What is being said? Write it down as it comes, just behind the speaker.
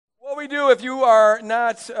we do, if you are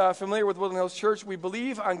not familiar with Woodland Hills Church, we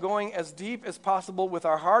believe on going as deep as possible with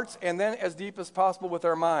our hearts and then as deep as possible with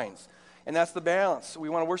our minds. And that's the balance. We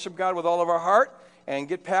want to worship God with all of our heart and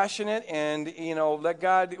get passionate and, let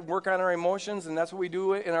God work on our emotions, and that's what we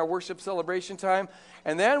do in our worship celebration time.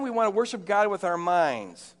 And then we want to worship God with our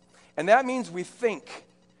minds. And that means we think.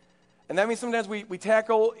 And that means sometimes we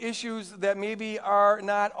tackle issues that maybe are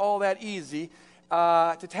not all that easy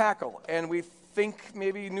to tackle. And we think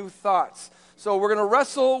maybe new thoughts. So we're going to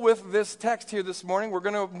wrestle with this text here this morning. We're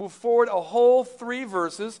going to move forward a whole 3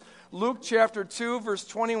 verses. Luke chapter 2, verse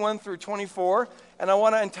 21 through 24. And I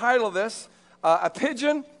want to entitle this, A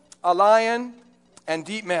Pigeon, a Lion, and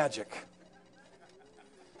Deep Magic.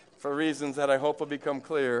 For reasons that I hope will become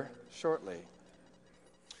clear shortly.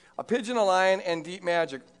 A pigeon, a lion, and deep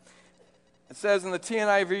magic. It says in the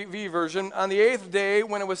TNIV version, on the 8th day,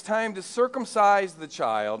 when it was time to circumcise the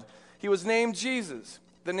child, he was named Jesus,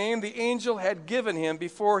 the name the angel had given him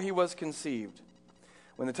before he was conceived.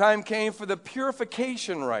 When the time came for the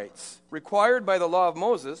purification rites required by the law of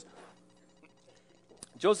Moses,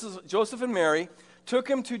 Joseph and Mary took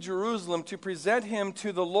him to Jerusalem to present him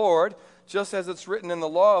to the Lord, just as it's written in the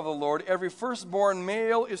law of the Lord, every firstborn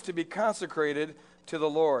male is to be consecrated to the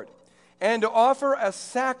Lord, and to offer a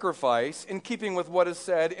sacrifice in keeping with what is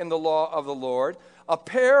said in the law of the Lord. A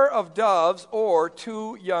pair of doves or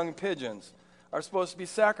 2 young pigeons are supposed to be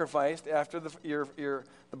sacrificed after the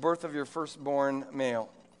birth of your firstborn male.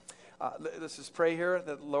 Let's just pray here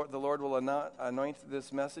that the Lord will anoint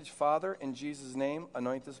this message. Father, in Jesus' name,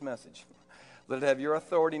 anoint this message. Let it have your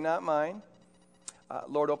authority, not mine.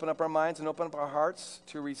 Lord, open up our minds and open up our hearts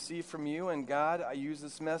to receive from you. And God, I use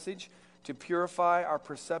this message to purify our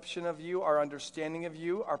perception of you, our understanding of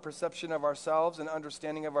you, our perception of ourselves and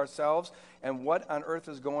understanding of ourselves, and what on earth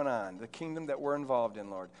is going on, the kingdom that we're involved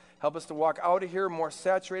in, Lord. Help us to walk out of here more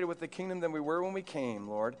saturated with the kingdom than we were when we came,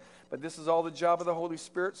 Lord. But this is all the job of the Holy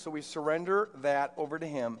Spirit, so we surrender that over to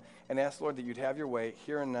him and ask, Lord, that you'd have your way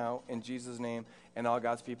here and now in Jesus' name, and all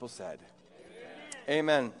God's people said.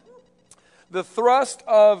 Amen. The thrust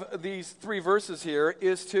of these 3 verses here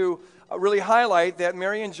is to really highlight that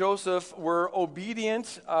Mary and Joseph were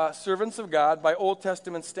obedient servants of God by Old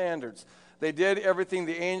Testament standards. They did everything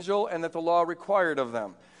the angel and that the law required of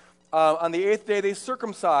them. On the 8th day, they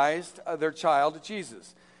circumcised their child,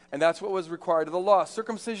 Jesus. And that's what was required of the law.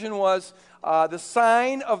 Circumcision was the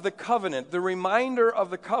sign of the covenant, the reminder of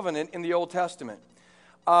the covenant in the Old Testament.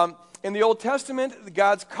 In the Old Testament,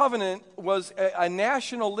 God's covenant was a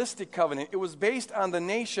nationalistic covenant. It was based on the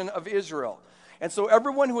nation of Israel. And so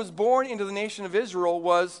everyone who was born into the nation of Israel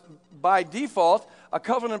was, by default, a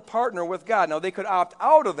covenant partner with God. Now, they could opt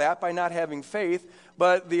out of that by not having faith,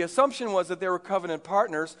 but the assumption was that they were covenant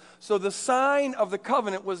partners. So the sign of the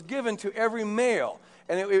covenant was given to every male,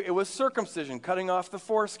 and it was circumcision, cutting off the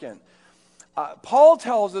foreskin. Paul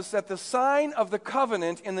tells us that the sign of the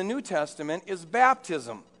covenant in the New Testament is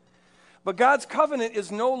baptism. But God's covenant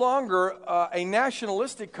is no longer a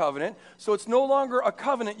nationalistic covenant, so it's no longer a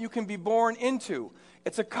covenant you can be born into.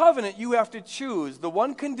 It's a covenant you have to choose. The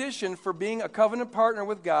one condition for being a covenant partner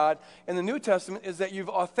with God in the New Testament is that you've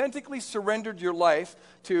authentically surrendered your life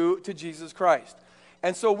to Jesus Christ.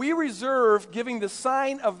 And so we reserve giving the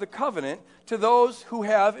sign of the covenant to those who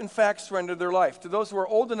have, in fact, surrendered their life, to those who are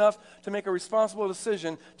old enough to make a responsible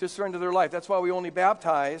decision to surrender their life. That's why we only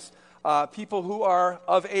baptize people who are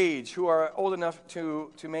of age, who are old enough to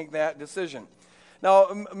make that decision.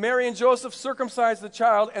 Now, Mary and Joseph circumcised the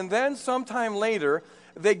child, and then sometime later,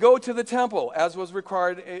 they go to the temple, as was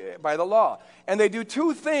required by the law. And they do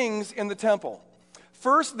 2 things in the temple.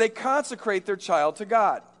 First, they consecrate their child to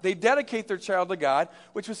God. They dedicate their child to God,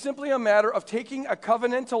 which was simply a matter of taking a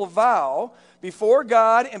covenantal vow before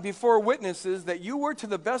God and before witnesses that you were, to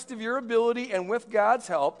the best of your ability and with God's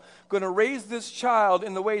help, going to raise this child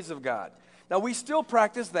in the ways of God. Now, we still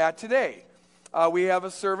practice that today. We have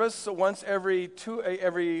a service once every 2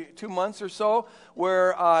 months or so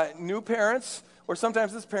where new parents, or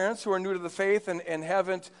sometimes it's parents who are new to the faith and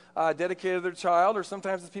haven't dedicated their child, or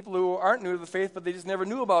sometimes it's people who aren't new to the faith but they just never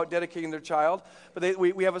knew about dedicating their child. But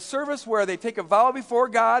we have a service where they take a vow before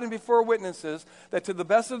God and before witnesses that to the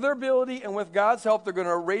best of their ability and with God's help they're going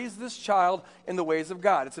to raise this child in the ways of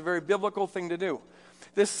God. It's a very biblical thing to do.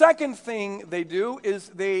 The second thing they do is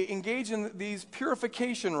they engage in these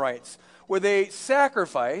purification rites where they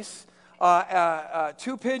sacrifice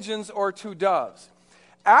 2 pigeons or 2 doves.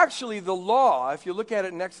 Actually, the law, if you look at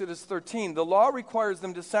it in Exodus 13, the law requires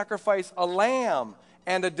them to sacrifice a lamb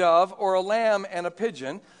and a dove, or a lamb and a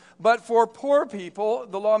pigeon. But for poor people,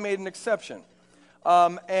 the law made an exception.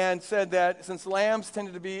 and said that since lambs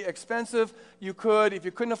tended to be expensive, you could, if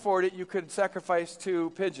you couldn't afford it, you could sacrifice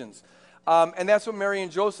 2 pigeons. And that's what Mary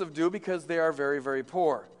and Joseph do because they are very, very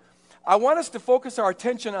poor. I want us to focus our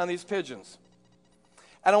attention on these pigeons.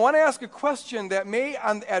 And I want to ask a question that may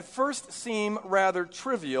at first seem rather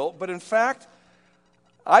trivial, but in fact,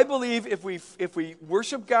 I believe if we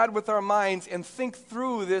worship God with our minds and think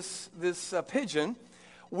through this pigeon,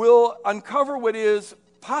 we'll uncover what is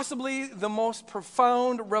possibly the most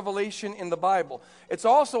profound revelation in the Bible. It's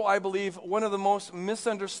also, I believe, one of the most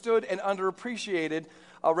misunderstood and underappreciated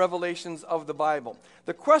revelations of the Bible.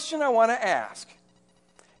 The question I want to ask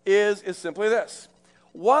is simply this.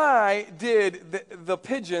 Why did the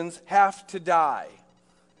pigeons have to die?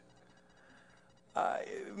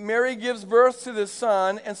 Mary gives birth to this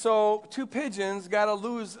son, and so 2 pigeons got to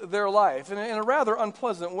lose their life in a rather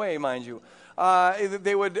unpleasant way, mind you.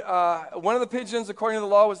 They would one of the pigeons, according to the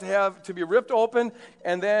law, was to be ripped open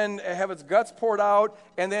and then have its guts poured out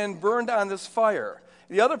and then burned on this fire.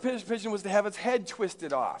 The other pigeon was to have its head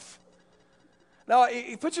twisted off. Now,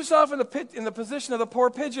 you put yourself in the position of the poor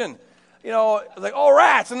pigeon. You know, like, oh,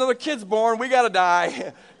 rats, another kid's born, we got to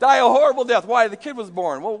die. Die a horrible death. Why? The kid was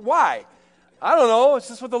born. Well, why? I don't know. It's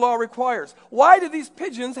just what the law requires. Why did these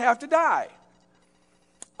pigeons have to die?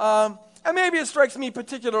 And maybe it strikes me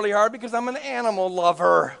particularly hard because I'm an animal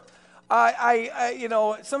lover. You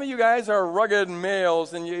know, some of you guys are rugged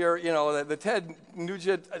males, and you're, you know, the Ted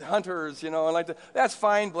Nugent hunters, you know, and like that's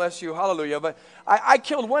fine, bless you, hallelujah. But I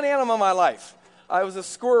killed one animal in my life. I was a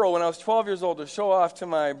squirrel when I was 12 years old to show off to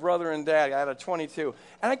my brother and dad. I had a 22,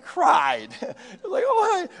 and I cried. It was like,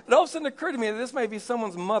 oh, and all of a sudden it occurred to me that this might be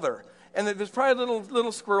someone's mother, and that there's probably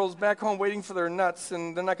little squirrels back home waiting for their nuts,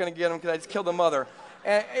 and they're not going to get them because I just killed the mother.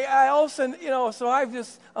 And I all of a sudden, you know, so I'm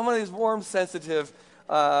one of these warm, sensitive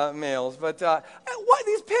males. But what,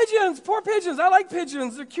 these pigeons, poor pigeons, I like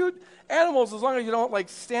pigeons. They're cute animals as long as you don't, like,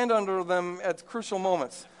 stand under them at crucial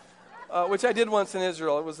moments, which I did once in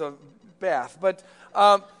Israel. It was a bath. But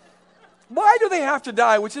why do they have to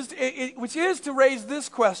die? Which is to raise this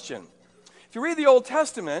question. If you read the Old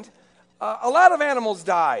Testament, a lot of animals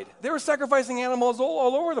died. They were sacrificing animals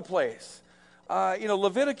all over the place. You know,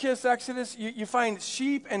 Leviticus, Exodus, you find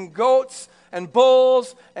sheep and goats and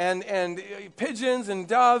bulls and pigeons and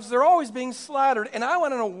doves. They're always being slaughtered. And I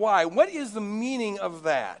want to know why. What is the meaning of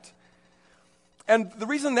that? And the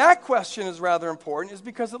reason that question is rather important is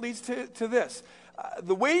because it leads to this.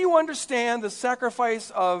 The way you understand the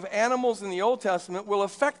sacrifice of animals in the Old Testament will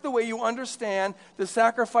affect the way you understand the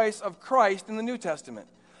sacrifice of Christ in the New Testament.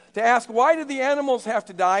 To ask why did the animals have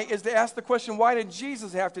to die is to ask the question, why did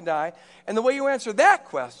Jesus have to die? And the way you answer that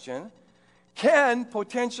question can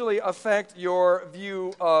potentially affect your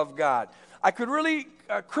view of God. I could really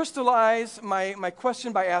crystallize my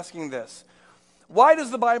question by asking this. Why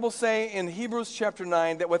does the Bible say in Hebrews chapter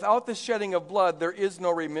 9 that without the shedding of blood there is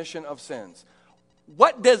no remission of sins?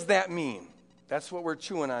 What does that mean? That's what we're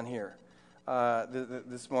chewing on here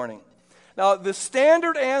this morning. Now, the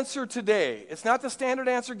standard answer today, it's not the standard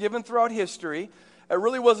answer given throughout history. It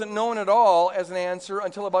really wasn't known at all as an answer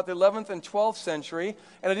until about the 11th and 12th century,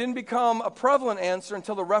 and it didn't become a prevalent answer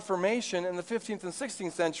until the Reformation in the 15th and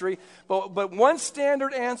 16th century. But one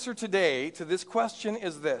standard answer today to this question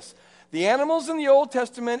is this. The animals in the Old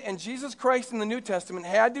Testament and Jesus Christ in the New Testament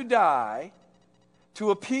had to die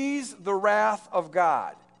to appease the wrath of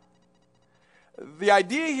God. The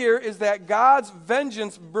idea here is that God's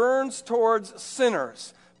vengeance burns towards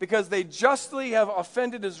sinners because they justly have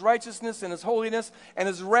offended his righteousness and his holiness, and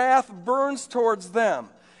his wrath burns towards them.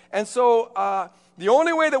 And so the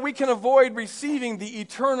only way that we can avoid receiving the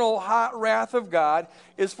eternal hot wrath of God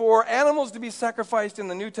is for animals to be sacrificed in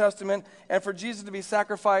the New Testament and for Jesus to be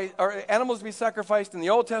sacrificed, or animals to be sacrificed in the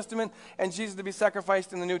Old Testament and Jesus to be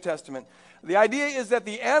sacrificed in the New Testament. The idea is that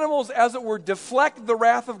the animals, as it were, deflect the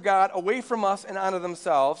wrath of God away from us and onto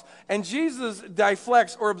themselves, and Jesus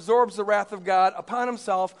deflects or absorbs the wrath of God upon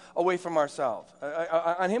himself away from ourselves,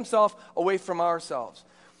 on himself away from ourselves.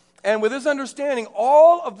 And with this understanding,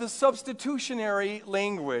 all of the substitutionary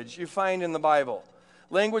language you find in the Bible,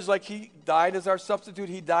 language like he died as our substitute,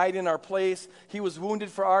 he died in our place, he was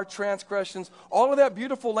wounded for our transgressions, all of that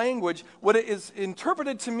beautiful language, what it is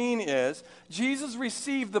interpreted to mean is Jesus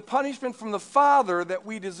received the punishment from the Father that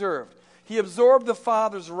we deserved. He absorbed the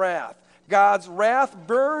Father's wrath. God's wrath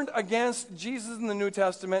burned against Jesus in the New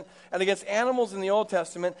Testament and against animals in the Old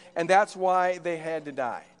Testament, and that's why they had to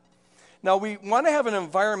die. Now, we want to have an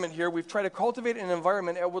environment here. We've tried to cultivate an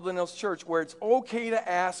environment at Woodland Hills Church where it's okay to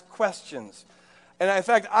ask questions. And in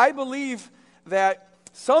fact, I believe that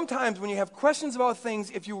sometimes when you have questions about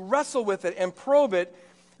things, if you wrestle with it and probe it,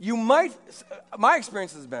 my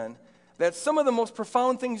experience has been that some of the most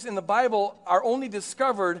profound things in the Bible are only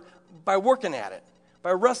discovered by working at it,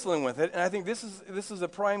 by wrestling with it, and I think this is a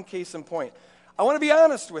prime case in point. I want to be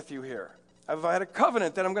honest with you here. I've had a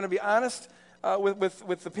covenant that I'm going to be honest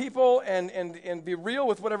with the people and be real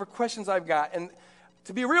with whatever questions I've got. And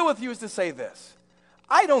to be real with you is to say this.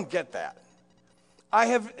 I don't get that. I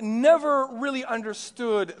have never really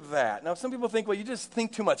understood that. Now, some people think, well, you just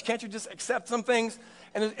think too much. Can't you just accept some things?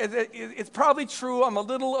 And it's probably true. I'm a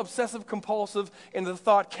little obsessive-compulsive in the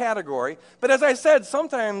thought category. But as I said,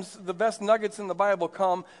 sometimes the best nuggets in the Bible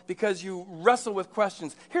come because you wrestle with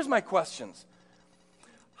questions. Here's my questions.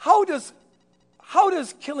 How does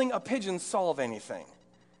killing a pigeon solve anything?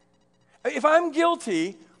 If I'm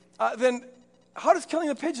guilty, then how does killing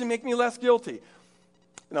a pigeon make me less guilty?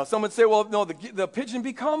 Now, some would say, well, no, the pigeon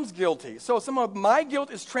becomes guilty. So some of my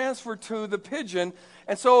guilt is transferred to the pigeon,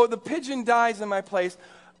 and so the pigeon dies in my place.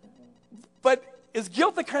 But is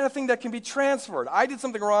guilt the kind of thing that can be transferred? I did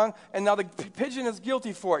something wrong, and now the pigeon is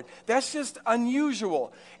guilty for it. That's just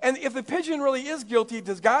unusual. And if the pigeon really is guilty,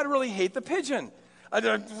 does God really hate the pigeon?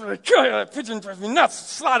 The pigeon drives me nuts,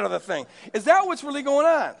 slaughter the thing. Is that what's really going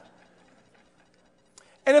on?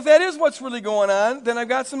 And if that is what's really going on, then I've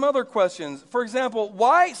got some other questions. For example,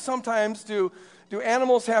 why sometimes do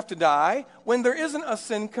animals have to die when there isn't a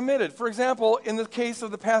sin committed? For example, in the case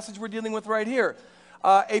of the passage we're dealing with right here,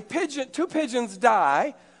 two pigeons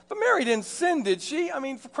die, but Mary didn't sin, did she? I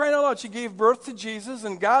mean, for crying out loud, she gave birth to Jesus,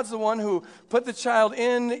 and God's the one who put the child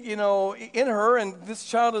in her, and this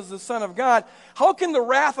child is the Son of God. How can the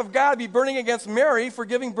wrath of God be burning against Mary for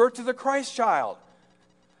giving birth to the Christ child?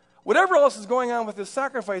 Whatever else is going on with this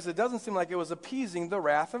sacrifice, it doesn't seem like it was appeasing the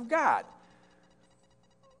wrath of God.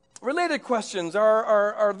 Related questions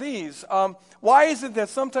are these. Why is it that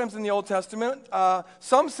sometimes in the Old Testament,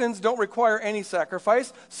 some sins don't require any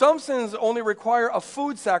sacrifice? Some sins only require a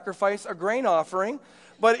food sacrifice, a grain offering.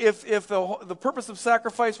 But if the purpose of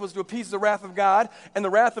sacrifice was to appease the wrath of God, and the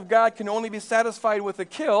wrath of God can only be satisfied with a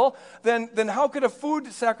kill, then how could a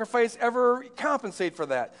food sacrifice ever compensate for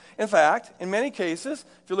that? In fact, in many cases,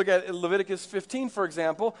 if you look at Leviticus 15, for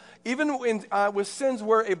example, even with sins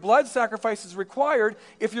where a blood sacrifice is required,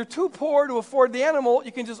 if you're too poor to afford the animal,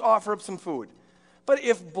 you can just offer up some food. But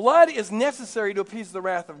if blood is necessary to appease the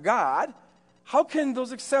wrath of God, how can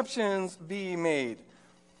those exceptions be made?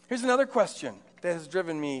 Here's another question that has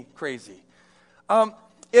driven me crazy.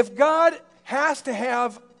 If God has to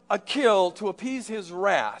have a kill to appease his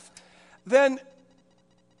wrath, then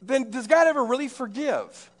does God ever really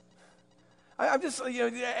forgive? I'm just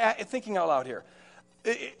thinking out loud here.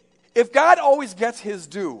 If God always gets his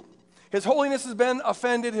due, his holiness has been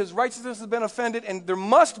offended, his righteousness has been offended, and there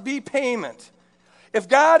must be payment. If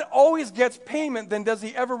God always gets payment, then does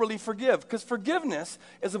he ever really forgive? Because forgiveness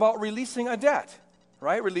is about releasing a debt,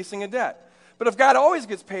 right? Releasing a debt. But if God always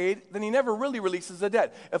gets paid, then he never really releases the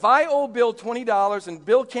debt. If I owe Bill $20 and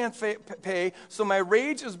Bill can't pay, so my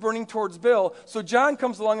rage is burning towards Bill, so John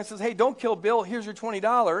comes along and says, hey, don't kill Bill, here's your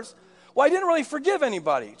 $20. Well, I didn't really forgive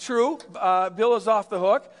anybody. True, Bill is off the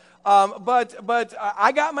hook, but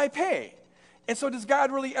I got my pay. And so does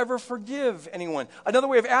God really ever forgive anyone? Another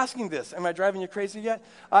way of asking this, am I driving you crazy yet?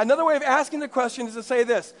 Another way of asking the question is to say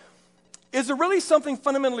this. Is there really something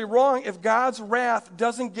fundamentally wrong if God's wrath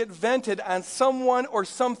doesn't get vented on someone or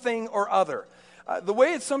something or other? The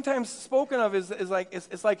way it's sometimes spoken of is like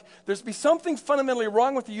there's be something fundamentally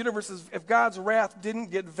wrong with the universe if God's wrath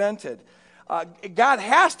didn't get vented. God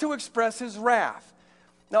has to express his wrath.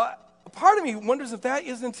 Now, a part of me wonders if that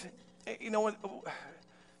isn't,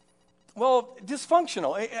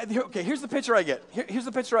 dysfunctional. Okay, here's the picture I get. Here's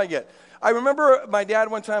the picture I get. I remember my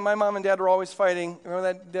dad one time, my mom and dad were always fighting.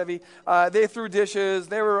 Remember that, Debbie? They threw dishes.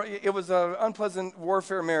 It was an unpleasant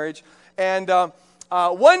warfare marriage. And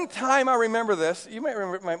one time I remember this. You might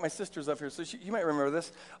remember, my sister's up here, so you might remember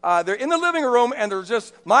this. They're in the living room, and they're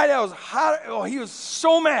just, my dad was hot. Oh, he was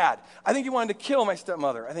so mad. I think he wanted to kill my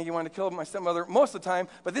stepmother. Most of the time,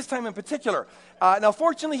 but this time in particular. Now,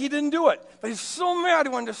 fortunately, he didn't do it. But he's so mad,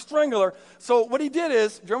 he wanted to strangle her. So what he did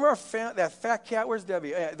is, do you remember that fat cat? Where's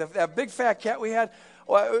Debbie? That big fat cat we had?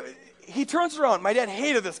 Well, he turns around. My dad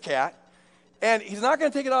hated this cat. And he's not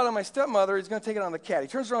going to take it out on my stepmother. He's going to take it on the cat. He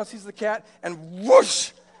turns around, sees the cat, and whoosh,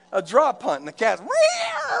 a drop punt. And the cat's up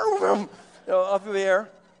through the air.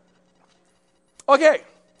 Okay,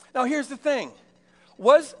 now here's the thing.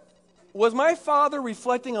 Was my father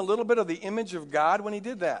reflecting a little bit of the image of God when he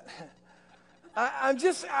did that? I'm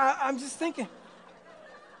just thinking.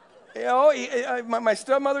 You know, my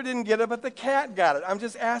stepmother didn't get it, but the cat got it. I'm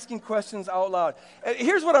just asking questions out loud.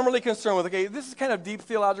 Here's what I'm really concerned with. Okay, this is kind of deep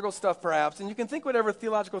theological stuff, perhaps, and you can think whatever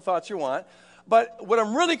theological thoughts you want. But what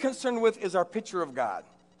I'm really concerned with is our picture of God.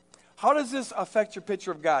 How does this affect your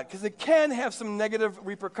picture of God? Because it can have some negative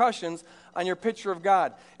repercussions on your picture of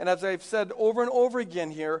God. And as I've said over and over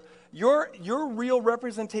again here, your real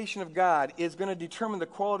representation of God is going to determine the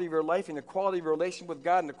quality of your life and the quality of your relationship with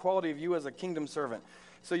God and the quality of you as a kingdom servant.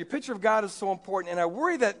 So your picture of God is so important, and I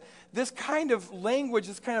worry that this kind of language,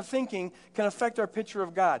 this kind of thinking, can affect our picture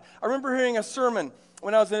of God. I remember hearing a sermon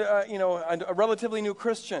when I was a relatively new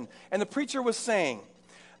Christian, and the preacher was saying,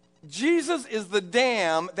 Jesus is the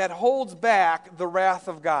dam that holds back the wrath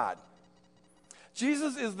of God.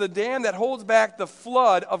 Jesus is the dam that holds back the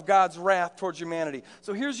flood of God's wrath towards humanity.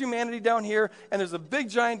 So here's humanity down here, and there's a big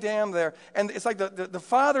giant dam there, and it's like the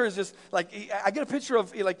father is just like, I get a picture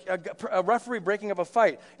of like a referee breaking up a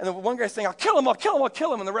fight, and the one guy's saying, I'll kill him,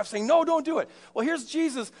 and the ref's saying, no, don't do it. Well, here's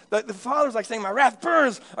Jesus, the father's like saying, my wrath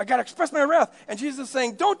burns, I got to express my wrath, and Jesus is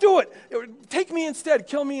saying, don't do it, take me instead,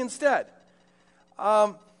 kill me instead.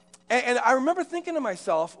 And I remember thinking to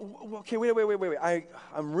myself, okay, wait.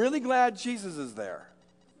 I'm really glad Jesus is there.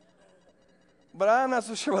 But I'm not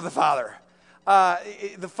so sure about the Father.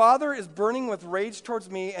 The Father is burning with rage towards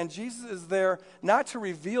me, and Jesus is there not to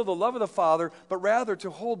reveal the love of the Father, but rather to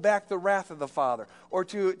hold back the wrath of the Father, or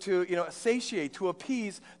to satiate, to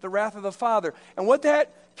appease the wrath of the Father. And what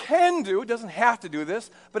that can do, it doesn't have to do this,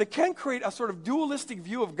 but it can create a sort of dualistic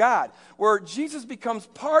view of God, where Jesus becomes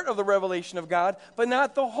part of the revelation of God, but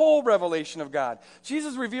not the whole revelation of God.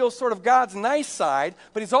 Jesus reveals sort of God's nice side,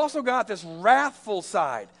 but he's also got this wrathful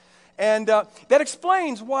side. And that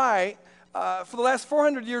explains why, for the last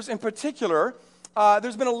 400 years in particular,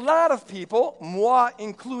 there's been a lot of people, moi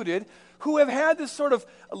included, who have had this sort of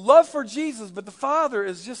love for Jesus, but the Father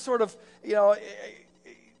is just sort of,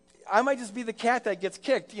 I might just be the cat that gets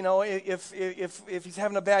kicked, if he's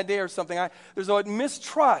having a bad day or something. There's a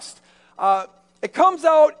mistrust. It comes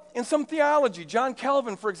out in some theology. John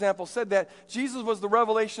Calvin, for example, said that Jesus was the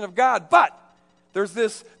revelation of God, but there's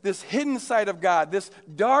this hidden side of God, this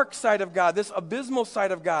dark side of God, this abysmal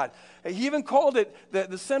side of God. He even called it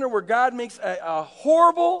the center where God makes a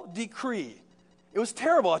horrible decree. It was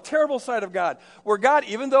terrible, a terrible side of God, where God,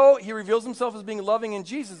 even though he reveals himself as being loving in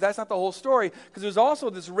Jesus, that's not the whole story, because there's also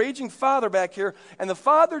this raging Father back here, and the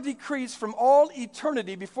Father decrees from all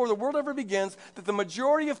eternity, before the world ever begins, that the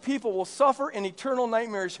majority of people will suffer in eternal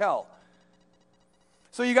nightmarish hell.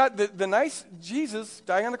 So you got the nice Jesus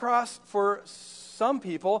dying on the cross for some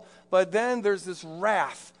people, but then there's this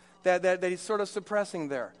wrath that he's sort of suppressing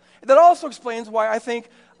there. That also explains why I think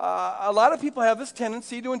a lot of people have this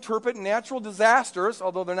tendency to interpret natural disasters,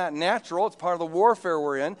 although they're not natural, it's part of the warfare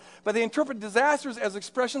we're in, but they interpret disasters as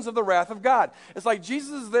expressions of the wrath of God. It's like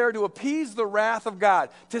Jesus is there to appease the wrath of God,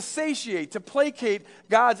 to satiate, to placate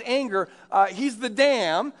God's anger. He's the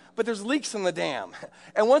dam, but there's leaks in the dam.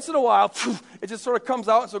 And once in a while, it just sort of comes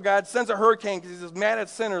out, and so God sends a hurricane because he's just mad at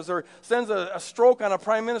sinners, or sends a stroke on a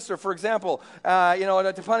prime minister, for example,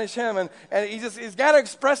 to punish him, and he's got to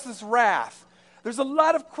express this wrath. There's a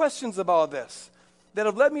lot of questions about this that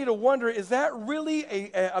have led me to wonder, is that really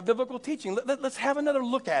a biblical teaching? Let's have another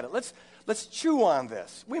look at it. Let's chew on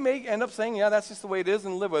this. We may end up saying, yeah, that's just the way it is,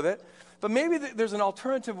 and live with it. But maybe there's an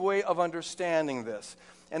alternative way of understanding this.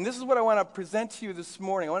 And this is what I want to present to you this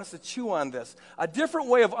morning. I want us to chew on this. A different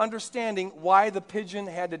way of understanding why the pigeon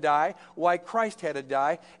had to die, why Christ had to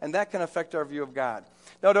die, and that can affect our view of God.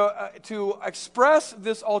 Now, to express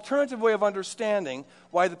this alternative way of understanding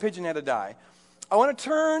why the pigeon had to die, I want to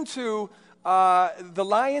turn to The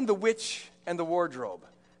Lion, the Witch, and the Wardrobe.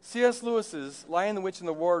 C.S. Lewis's Lion, the Witch, and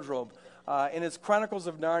the Wardrobe in his Chronicles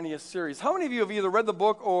of Narnia series. How many of you have either read the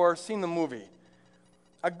book or seen the movie?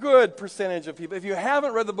 A good percentage of people. If you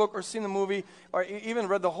haven't read the book or seen the movie or even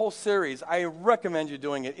read the whole series, I recommend you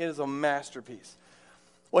doing it. It is a masterpiece.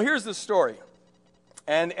 Well, here's the story.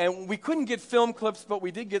 And we couldn't get film clips, but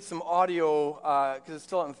we did get some audio, because it's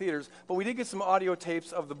still out in theaters, but we did get some audio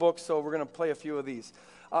tapes of the book, so we're going to play a few of these.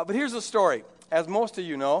 But here's the story. As most of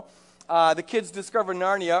you know, the kids discover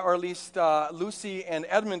Narnia, or at least Lucy and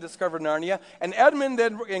Edmund discover Narnia, and Edmund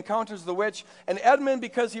then encounters the witch, and Edmund,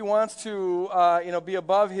 because he wants to be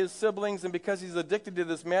above his siblings, and because he's addicted to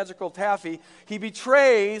this magical taffy, he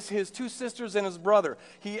betrays his two sisters and his brother.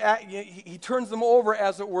 He turns them over,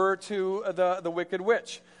 as it were, to the wicked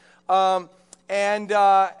witch. As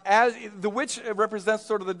the witch represents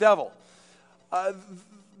sort of the devil.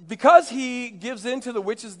 because he gives in to the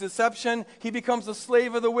witch's deception, he becomes a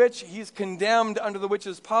slave of the witch. He's condemned under the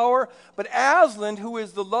witch's power. But Aslan, who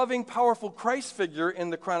is the loving, powerful Christ figure in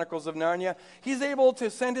the Chronicles of Narnia, he's able to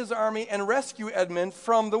send his army and rescue Edmund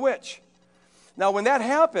from the witch. Now, when that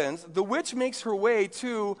happens, the witch makes her way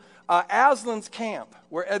to Aslan's camp,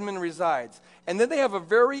 where Edmund resides. And then they have a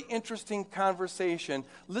very interesting conversation.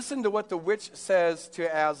 Listen to what the witch says to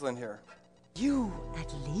Aslan here. You,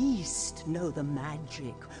 at least, know the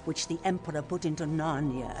magic which the Emperor put into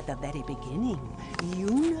Narnia at the very beginning.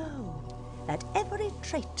 You know that every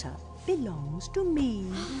traitor belongs to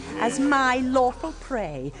me as my lawful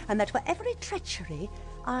prey, and that for every treachery,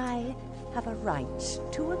 I have a right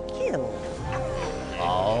to a kill.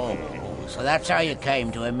 Oh, so that's how you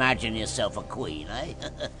came to imagine yourself a queen, eh?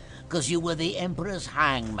 Because you were the Emperor's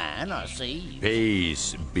hangman, I see.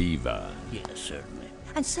 Peace, Beaver. Yes, certainly.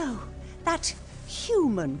 And so, that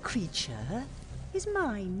human creature is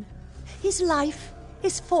mine. His life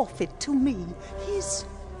is forfeit to me. His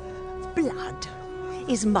blood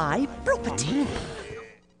is my property.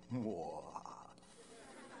 All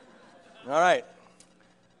right.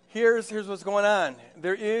 Here's what's going on.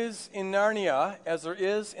 There is in Narnia, as there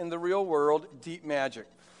is in the real world, deep magic.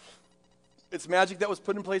 It's magic that was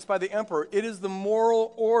put in place by the Emperor. It is the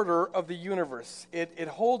moral order of the universe. It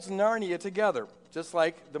holds Narnia together, just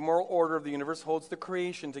like the moral order of the universe holds the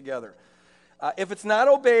creation together. If it's not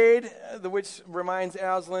obeyed, the witch reminds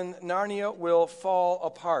Aslan, Narnia will fall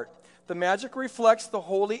apart. The magic reflects the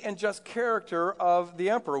holy and just character of the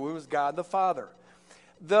Emperor, who is God the Father.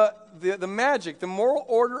 The magic, the moral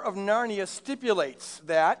order of Narnia stipulates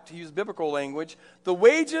that, to use biblical language, the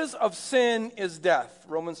wages of sin is death,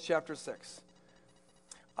 Romans chapter 6.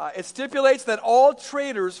 It stipulates that all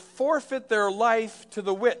traitors forfeit their life to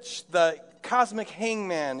the witch, the cosmic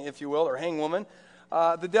hangman, if you will, or hangwoman,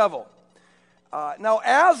 the devil. Now,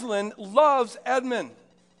 Aslan loves Edmund.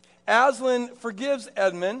 Aslan forgives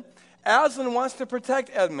Edmund. Aslan wants to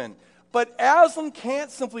protect Edmund. But Aslan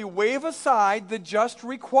can't simply wave aside the just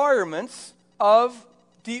requirements of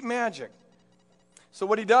deep magic. So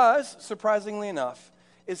what he does, surprisingly enough,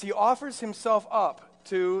 is he offers himself up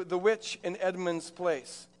to the witch in Edmund's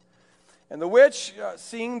place. And the witch,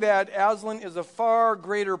 seeing that Aslan is a far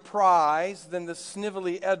greater prize than the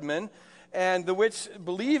snivelly Edmund, and the witch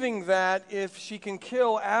believing that if she can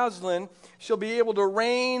kill Aslan, she'll be able to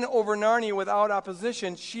reign over Narnia without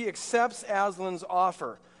opposition, she accepts Aslan's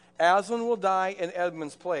offer. Aslan will die in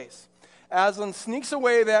Edmund's place. Aslan sneaks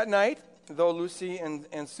away that night, though Lucy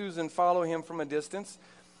and Susan follow him from a distance.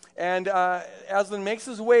 And Aslan makes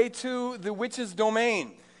his way to the witch's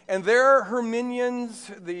domain. And there her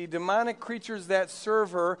minions, the demonic creatures that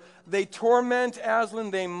serve her, they torment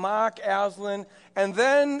Aslan, they mock Aslan, and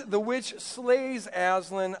then the witch slays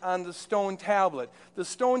Aslan on the stone tablet. The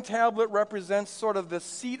stone tablet represents sort of the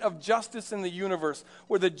seat of justice in the universe,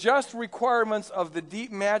 where the just requirements of the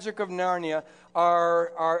deep magic of Narnia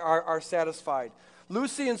are satisfied.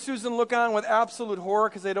 Lucy and Susan look on with absolute horror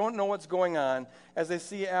because they don't know what's going on as they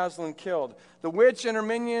see Aslan killed. The witch and her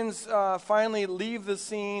minions finally leave the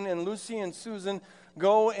scene, and Lucy and Susan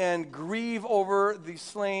go and grieve over the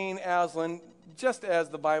slain Aslan, just as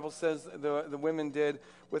the Bible says the women did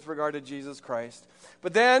with regard to Jesus Christ.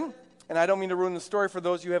 But then, and I don't mean to ruin the story for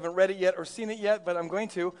those who haven't read it yet or seen it yet, but I'm going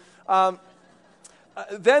to.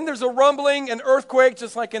 Then there's a rumbling, an earthquake,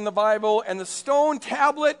 just like in the Bible, and the stone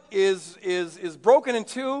tablet is broken in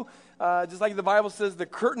two, just like the Bible says the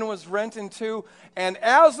curtain was rent in two, and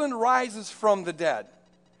Aslan rises from the dead.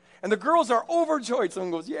 And the girls are overjoyed.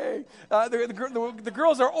 Someone goes, yay. The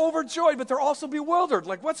girls are overjoyed, but they're also bewildered.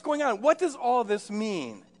 Like, what's going on? What does all this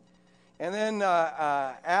mean? And then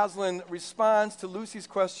Aslan responds to Lucy's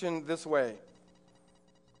question this way.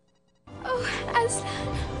 Oh,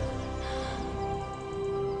 Aslan.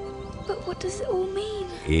 But what does it all mean?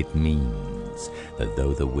 It means that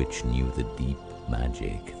though the witch knew the deep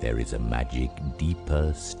magic, there is a magic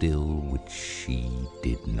deeper still which she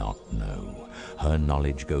did not know. Her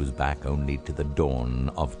knowledge goes back only to the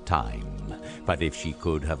dawn of time. But if she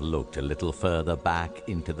could have looked a little further back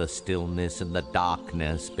into the stillness and the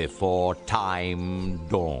darkness before time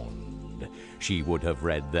dawned, she would have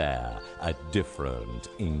read there a different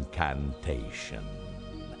incantation.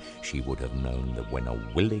 She would have known that when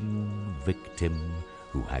a willing victim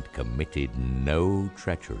who had committed no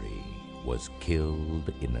treachery was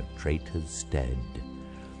killed in a traitor's stead,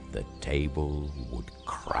 the table would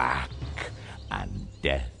crack and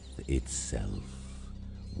death itself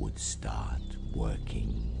would start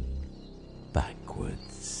working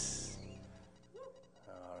backwards.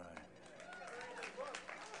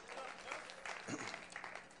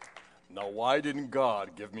 Now, why didn't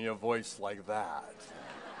God give me a voice like that?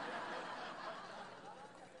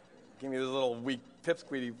 Give me this little weak,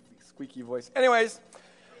 squeaky voice. Anyways,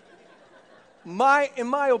 in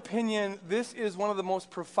my opinion, this is one of the most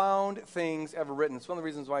profound things ever written. It's one of the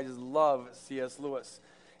reasons why I just love C.S. Lewis.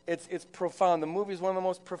 It's profound. The movie is one of the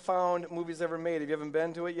most profound movies ever made. If you haven't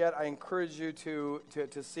been to it yet, I encourage you to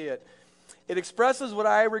see it. It expresses what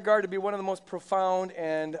I regard to be one of the most profound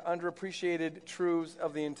and underappreciated truths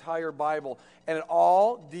of the entire Bible, and it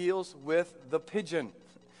all deals with the pigeon.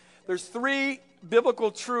 There's 3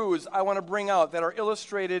 biblical truths I want to bring out that are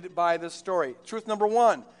illustrated by this story. Truth number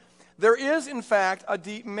 1, there is, in fact, a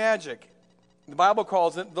deep magic. The Bible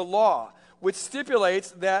calls it the law, which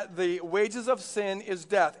stipulates that the wages of sin is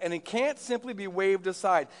death, and it can't simply be waved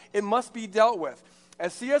aside. It must be dealt with.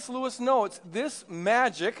 As C.S. Lewis notes, this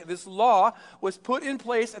magic, this law, was put in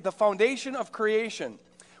place at the foundation of creation,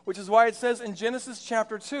 which is why it says in Genesis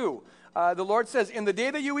chapter 2, the Lord says, in the day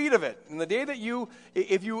that you eat of it, in the day that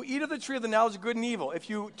if you eat of the tree of the knowledge of good and evil, if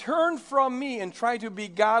you turn from me and try to be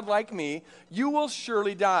God like me, you will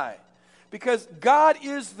surely die. Because God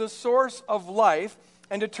is the source of life,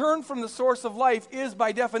 and to turn from the source of life is,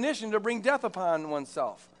 by definition, to bring death upon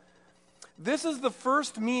oneself. This is the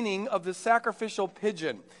first meaning of the sacrificial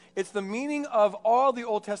pigeon. It's the meaning of all the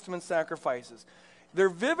Old Testament sacrifices. They're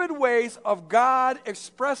vivid ways of God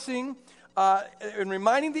expressing and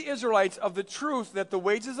reminding the Israelites of the truth that the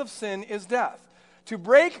wages of sin is death. To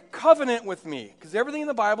break covenant with me, because everything in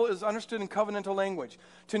the Bible is understood in covenantal language.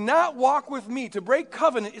 To not walk with me, to break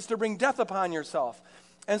covenant, is to bring death upon yourself.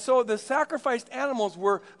 And so the sacrificed animals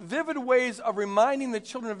were vivid ways of reminding the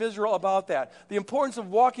children of Israel about that, the importance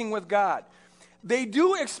of walking with God. They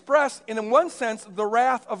do express, in one sense, the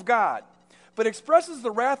wrath of God, but expresses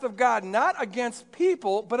the wrath of God not against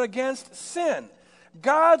people, but against sin.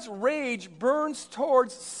 God's rage burns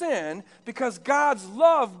towards sin because God's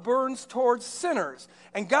love burns towards sinners.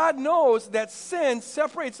 And God knows that sin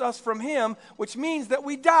separates us from Him, which means that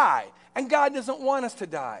we die. And God doesn't want us to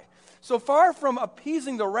die. So far from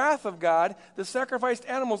appeasing the wrath of God, the sacrificed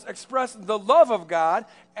animals express the love of God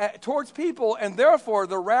towards people, and therefore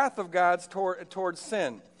the wrath of God towards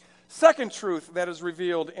sin. Second truth that is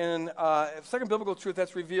revealed second biblical truth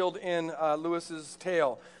that's revealed in Lewis's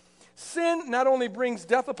tale. Sin not only brings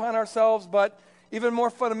death upon ourselves, but even more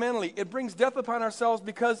fundamentally, it brings death upon ourselves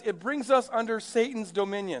because it brings us under Satan's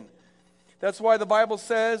dominion. That's why the Bible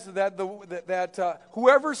says that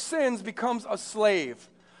whoever sins becomes a slave.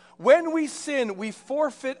 When we sin, we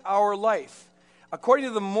forfeit our life, according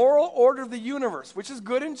to the moral order of the universe, which is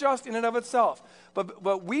good and just in and of itself.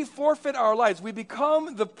 But we forfeit our lives. We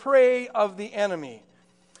become the prey of the enemy.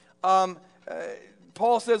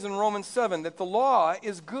 Paul says in Romans 7 that the law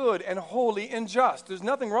is good and holy and just. There's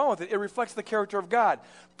nothing wrong with it. It reflects the character of God.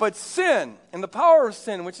 But sin, and the power of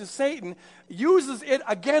sin, which is Satan, uses it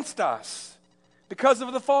against us. Because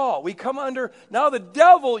of the fall, we come under, now the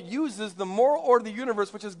devil uses the moral order of the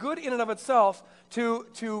universe, which is good in and of itself, to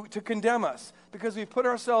condemn us, because we put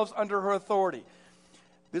ourselves under her authority.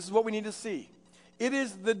 This is what we need to see. It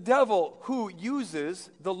is the devil who uses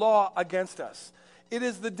the law against us. It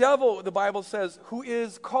is the devil, the Bible says, who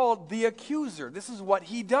is called the accuser. This is what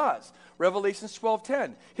he does. Revelations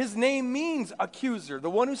 12:10. His name means accuser, the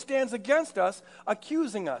one who stands against us,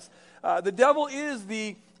 accusing us. The devil is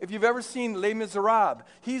if you've ever seen Les Miserables,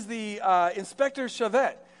 he's the Inspector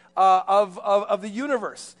Javert of the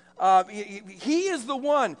universe. He is the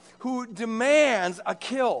one who demands a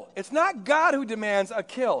kill. It's not God who demands a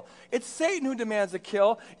kill. It's Satan who demands a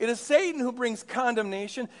kill. It is Satan who brings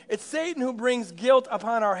condemnation. It's Satan who brings guilt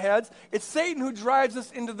upon our heads. It's Satan who drives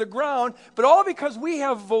us into the ground, but all because we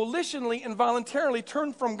have volitionally and voluntarily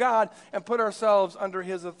turned from God and put ourselves under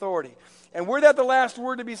his authority. And were that the last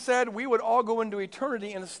word to be said, we would all go into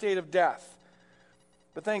eternity in a state of death.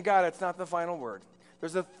 But thank God it's not the final word.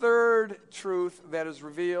 There's a third truth that is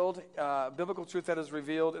revealed, biblical truth that is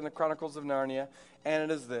revealed in the Chronicles of Narnia, and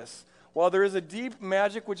it is this. While there is a deep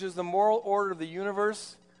magic, which is the moral order of the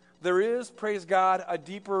universe, there is, praise God, a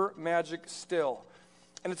deeper magic still.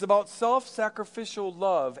 And it's about self-sacrificial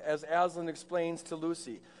love, as Aslan explains to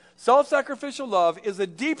Lucy. Self-sacrificial love is a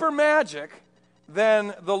deeper magic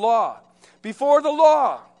than the law. Before the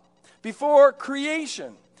law, before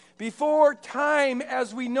creation, before time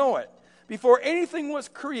as we know it, before anything was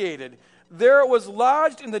created, there was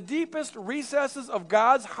lodged in the deepest recesses of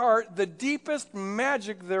God's heart the deepest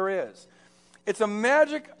magic there is. It's the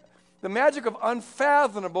magic of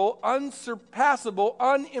unfathomable, unsurpassable,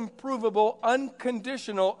 unimprovable,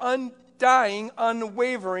 unconditional, undying,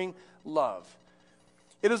 unwavering love.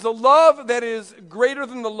 It is a love that is greater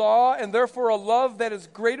than the law, and therefore a love that is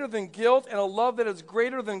greater than guilt, and a love that is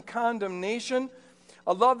greater than condemnation,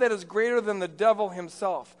 a love that is greater than the devil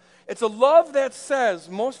himself. It's a love that says,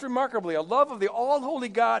 most remarkably, a love of the all-holy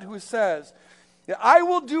God who says, I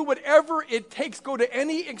will do whatever it takes, go to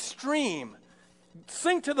any extreme,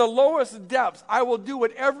 sink to the lowest depths. I will do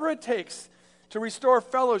whatever it takes to restore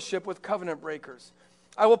fellowship with covenant breakers.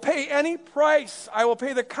 I will pay any price. I will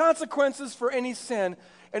pay the consequences for any sin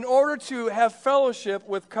in order to have fellowship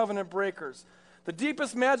with covenant breakers. The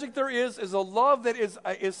deepest magic there is a love that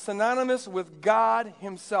is synonymous with God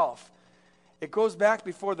himself. It goes back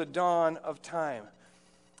before the dawn of time.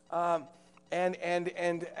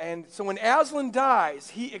 And so when Aslan dies,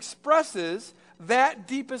 he expresses that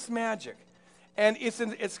deepest magic. And it's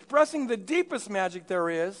expressing the deepest magic there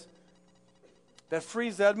is that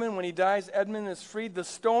frees Edmund. When he dies, Edmund is freed. The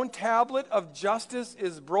stone tablet of justice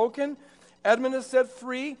is broken. Edmund is set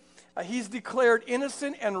free. He's declared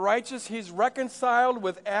innocent and righteous. He's reconciled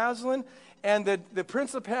with Aslan. And the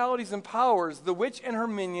principalities and powers, the witch and her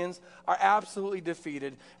minions, are absolutely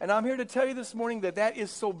defeated. And I'm here to tell you this morning that is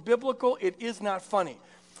so biblical, it is not funny.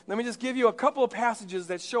 Let me just give you a couple of passages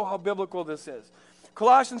that show how biblical this is.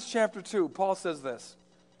 Colossians chapter 2, Paul says this.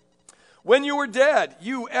 When you were dead,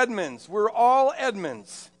 you Edmonds, we're all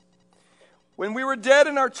Edmonds. When we were dead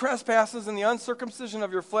in our trespasses and the uncircumcision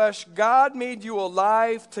of your flesh, God made you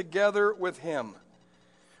alive together with him.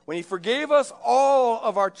 When he forgave us all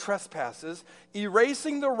of our trespasses,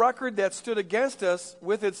 erasing the record that stood against us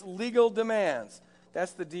with its legal demands.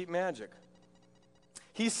 That's the deep magic.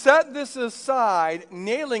 He set this aside,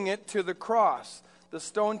 nailing it to the cross. The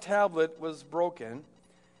stone tablet was broken.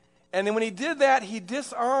 And then when he did that, he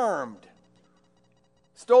disarmed,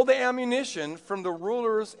 stole the ammunition from the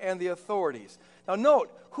rulers and the authorities. Now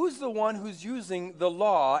note, who's the one who's using the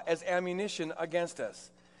law as ammunition against us?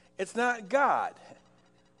 It's not God.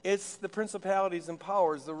 It's the principalities and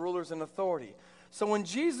powers, the rulers and authority. So when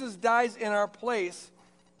Jesus dies in our place,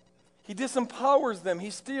 he disempowers them. He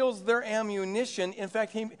steals their ammunition. In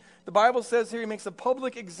fact, the Bible says here he makes a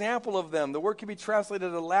public example of them. The word can be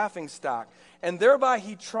translated a laughing stock. And thereby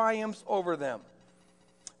he triumphs over them.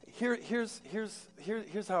 Here's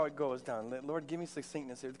how it goes down. Lord, give me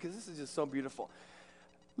succinctness here, because this is just so beautiful.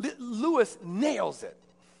 Lewis nails it.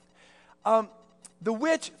 The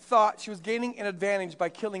witch thought she was gaining an advantage by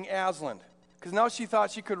killing Aslan, because now she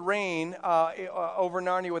thought she could reign over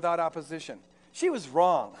Narnia without opposition. She was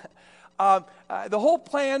wrong. The whole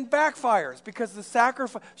plan backfires because the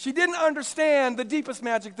sacrifice. She didn't understand the deepest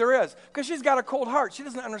magic there is, because she's got a cold heart. She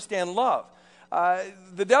doesn't understand love.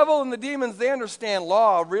 The devil and the demons, they understand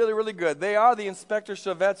law really, really good. They are the Inspector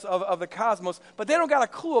Chavettes of the cosmos, but they don't got a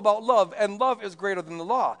clue about love, and love is greater than the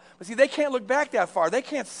law. But see, they can't look back that far. They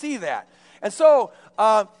can't see that. And so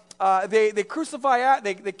they crucify,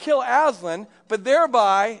 they kill Aslan, but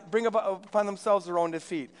thereby bring upon themselves their own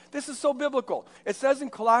defeat. This is so biblical. It says in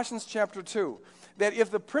Colossians chapter 2 that if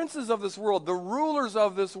the princes of this world, the rulers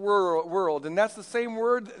of this world, and that's the same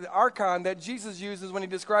word, archon, that Jesus uses when he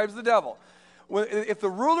describes the devil. If the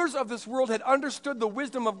rulers of this world had understood the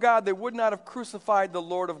wisdom of God, they would not have crucified the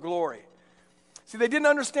Lord of glory. See, they didn't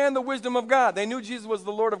understand the wisdom of God. They knew Jesus was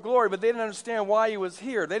the Lord of glory, but they didn't understand why he was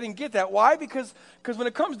here. They didn't get that. Why? Because when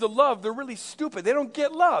it comes to love, they're really stupid. They don't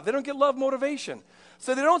get love. They don't get love motivation.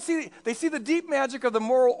 So they see the deep magic of the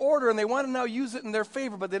moral order, and they want to now use it in their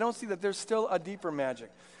favor, but they don't see that there's still a deeper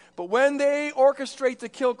magic. But when they orchestrate to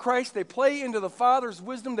kill Christ, they play into the Father's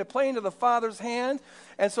wisdom, they play into the Father's hand.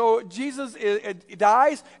 And so Jesus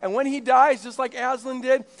dies, and when he dies, just like Aslan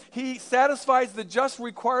did, he satisfies the just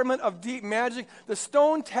requirement of deep magic. The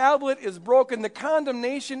stone tablet is broken, the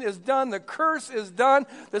condemnation is done, the curse is done,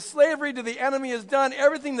 the slavery to the enemy is done.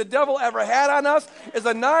 Everything the devil ever had on us is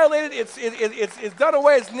annihilated, it's done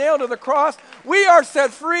away, it's nailed to the cross. We are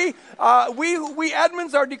set free. We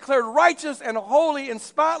Edmonds are declared righteous and holy and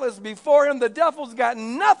spotless before him. The devil's got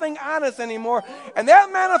nothing on us anymore. And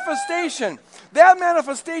that manifestation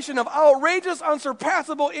of outrageous,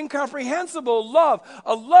 unsurpassable, incomprehensible love,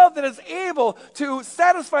 a love that is able to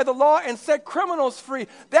satisfy the law and set criminals free,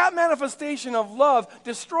 that manifestation of love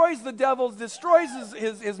destroys the devil, destroys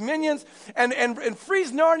his minions, and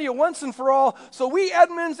frees Narnia once and for all. So we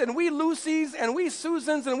Edmonds and we Lucys and we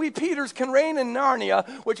Susans and we Peters can reign in Narnia,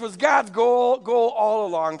 which was God's goal all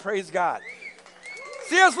along. Praise God.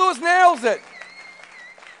 C.S. Lewis nails it.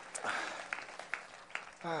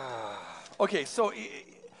 Okay, so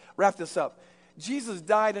wrap this up. Jesus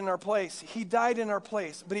died in our place. He died in our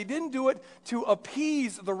place. But he didn't do it to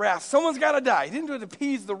appease the wrath. Someone's got to die. He didn't do it to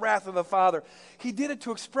appease the wrath of the Father. He did it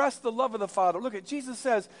to express the love of the Father. Look at Jesus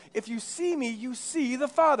says, if you see me, you see the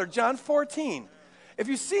Father. John 14. If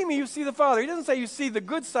you see me, you see the Father. He doesn't say you see the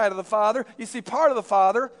good side of the Father. You see part of the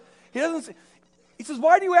Father. He says,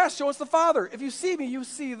 why do you ask, show us the Father? If you see me, you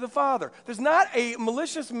see the Father. There's not a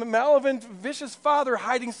malicious, malevolent, vicious Father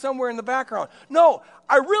hiding somewhere in the background. No,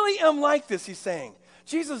 I really am like this, he's saying.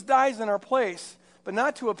 Jesus dies in our place, but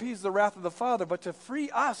not to appease the wrath of the Father, but to free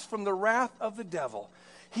us from the wrath of the devil.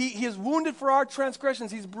 He is wounded for our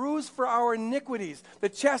transgressions. He's bruised for our iniquities. The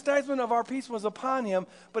chastisement of our peace was upon him,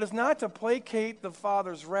 but it's not to placate the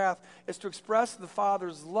Father's wrath. It's to express the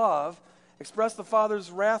Father's love, express the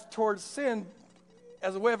Father's wrath towards sin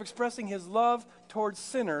as a way of expressing his love towards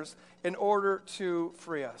sinners in order to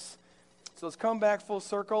free us. So let's come back full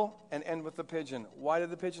circle and end with the pigeon. Why did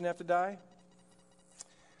the pigeon have to die?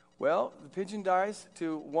 Well, the pigeon dies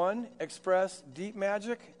to, 1, express deep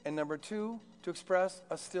magic, and number 2, to express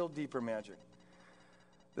a still deeper magic.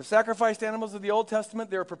 The sacrificed animals of the Old Testament,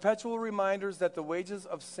 they are perpetual reminders that the wages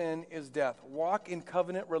of sin is death. Walk in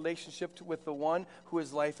covenant relationship with the one who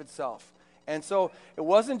is life itself. And so it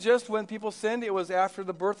wasn't just when people sinned, it was after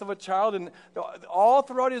the birth of a child. And all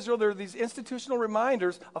throughout Israel, there are these institutional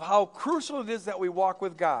reminders of how crucial it is that we walk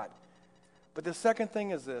with God. But the second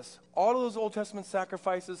thing is this. All of those Old Testament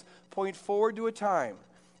sacrifices point forward to a time.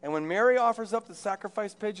 And when Mary offers up the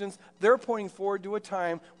sacrificed pigeons, they're pointing forward to a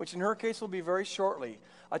time, which in her case will be very shortly,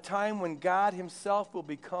 a time when God himself will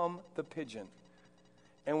become the pigeon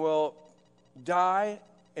and will die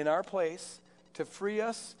in our place to free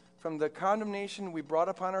us from the condemnation we brought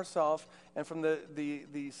upon ourselves and from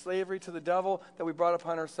the slavery to the devil that we brought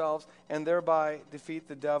upon ourselves, and thereby defeat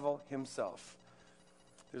the devil himself.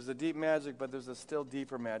 There's a deep magic, but there's a still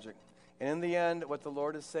deeper magic. And in the end, what the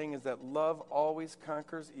Lord is saying is that love always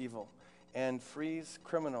conquers evil and frees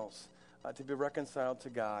criminals to be reconciled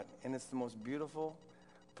to God. And it's the most beautiful,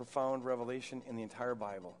 profound revelation in the entire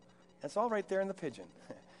Bible. And it's all right there in the pigeon.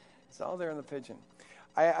 It's all there in the pigeon.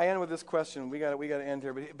 I end with this question. We got to end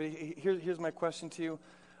here. But here's my question to you.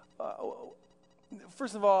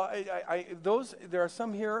 First of all, there are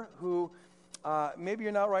some here who maybe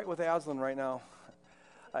you're not right with Aslan right now.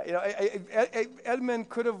 Edmund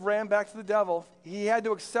could have ran back to the devil. He had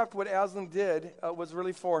to accept what Aslan did was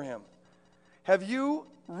really for him. Have you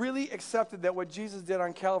really accepted that what Jesus did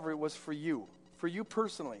on Calvary was for you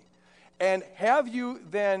personally? And have you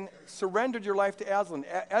then surrendered your life to Aslan?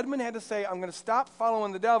 Edmund had to say, I'm going to stop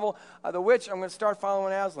following the devil, the witch, I'm going to start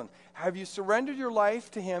following Aslan. Have you surrendered your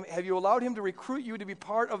life to him? Have you allowed him to recruit you to be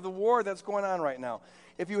part of the war that's going on right now?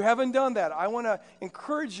 If you haven't done that, I want to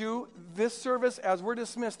encourage you this service as we're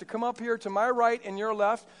dismissed to come up here to my right and your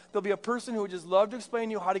left. There'll be a person who would just love to explain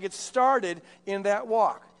to you how to get started in that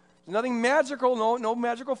walk. There's nothing magical, no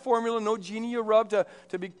magical formula, no genie you rub to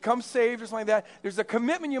become saved or something like that. There's a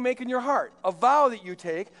commitment you make in your heart, a vow that you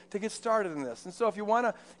take to get started in this. And so if you want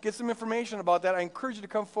to get some information about that, I encourage you to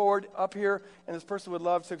come forward up here, and this person would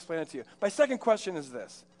love to explain it to you. My second question is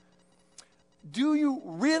this. Do you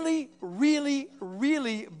really, really,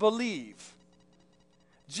 really believe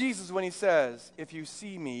Jesus when he says, if you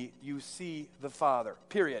see me, you see the Father,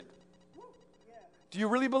 period? Do you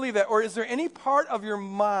really believe that? Or is there any part of your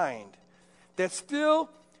mind that still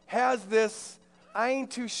has this, I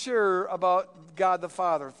ain't too sure about God the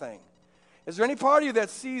Father thing? Is there any part of you that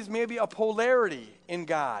sees maybe a polarity in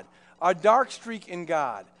God, a dark streak in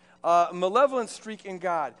God, a malevolent streak in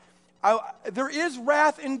God? There is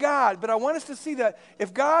wrath in God, but I want us to see that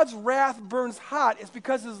if God's wrath burns hot, it's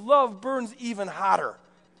because his love burns even hotter.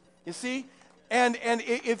 You see? And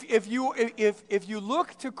if you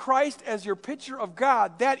look to Christ as your picture of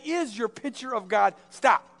God, that is your picture of God.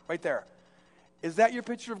 Stop right there. Is that your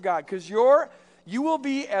picture of God? Because you will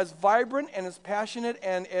be as vibrant and as passionate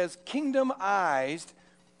and as kingdom-ized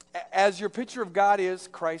as your picture of God is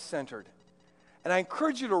Christ-centered. And I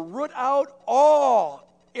encourage you to root out all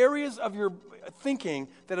areas of your thinking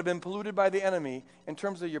that have been polluted by the enemy in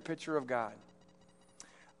terms of your picture of God.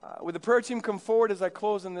 Would the prayer team come forward as I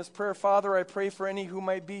close in this prayer? Father, I pray for any who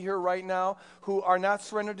might be here right now who are not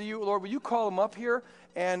surrendered to you. Lord, will you call them up here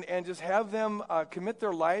and just have them commit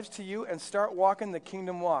their lives to you and start walking the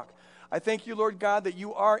kingdom walk? I thank you, Lord God, that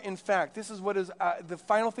you are, in fact, this is what is the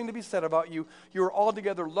final thing to be said about you. You are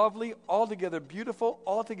altogether lovely, altogether beautiful,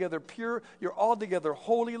 altogether pure. You're altogether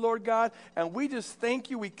holy, Lord God. And we just thank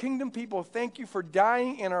you, we kingdom people, thank you for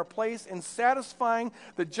dying in our place and satisfying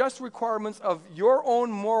the just requirements of your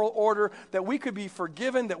own moral order, that we could be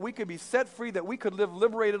forgiven, that we could be set free, that we could live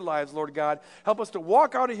liberated lives, Lord God. Help us to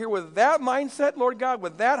walk out of here with that mindset, Lord God,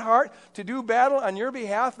 with that heart, to do battle on your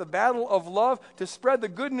behalf, the battle of love, to spread the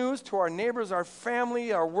good news to our neighbors, our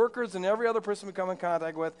family, our workers, and every other person we come in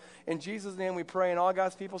contact with. In Jesus' name we pray, and all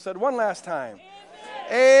God's people said one last time.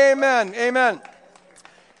 Amen. Amen.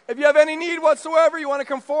 If you have any need whatsoever, you want to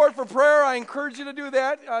come forward for prayer, I encourage you to do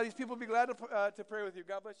that. These people will be glad to pray with you.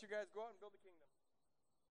 God bless you guys. Go out and build the kingdom.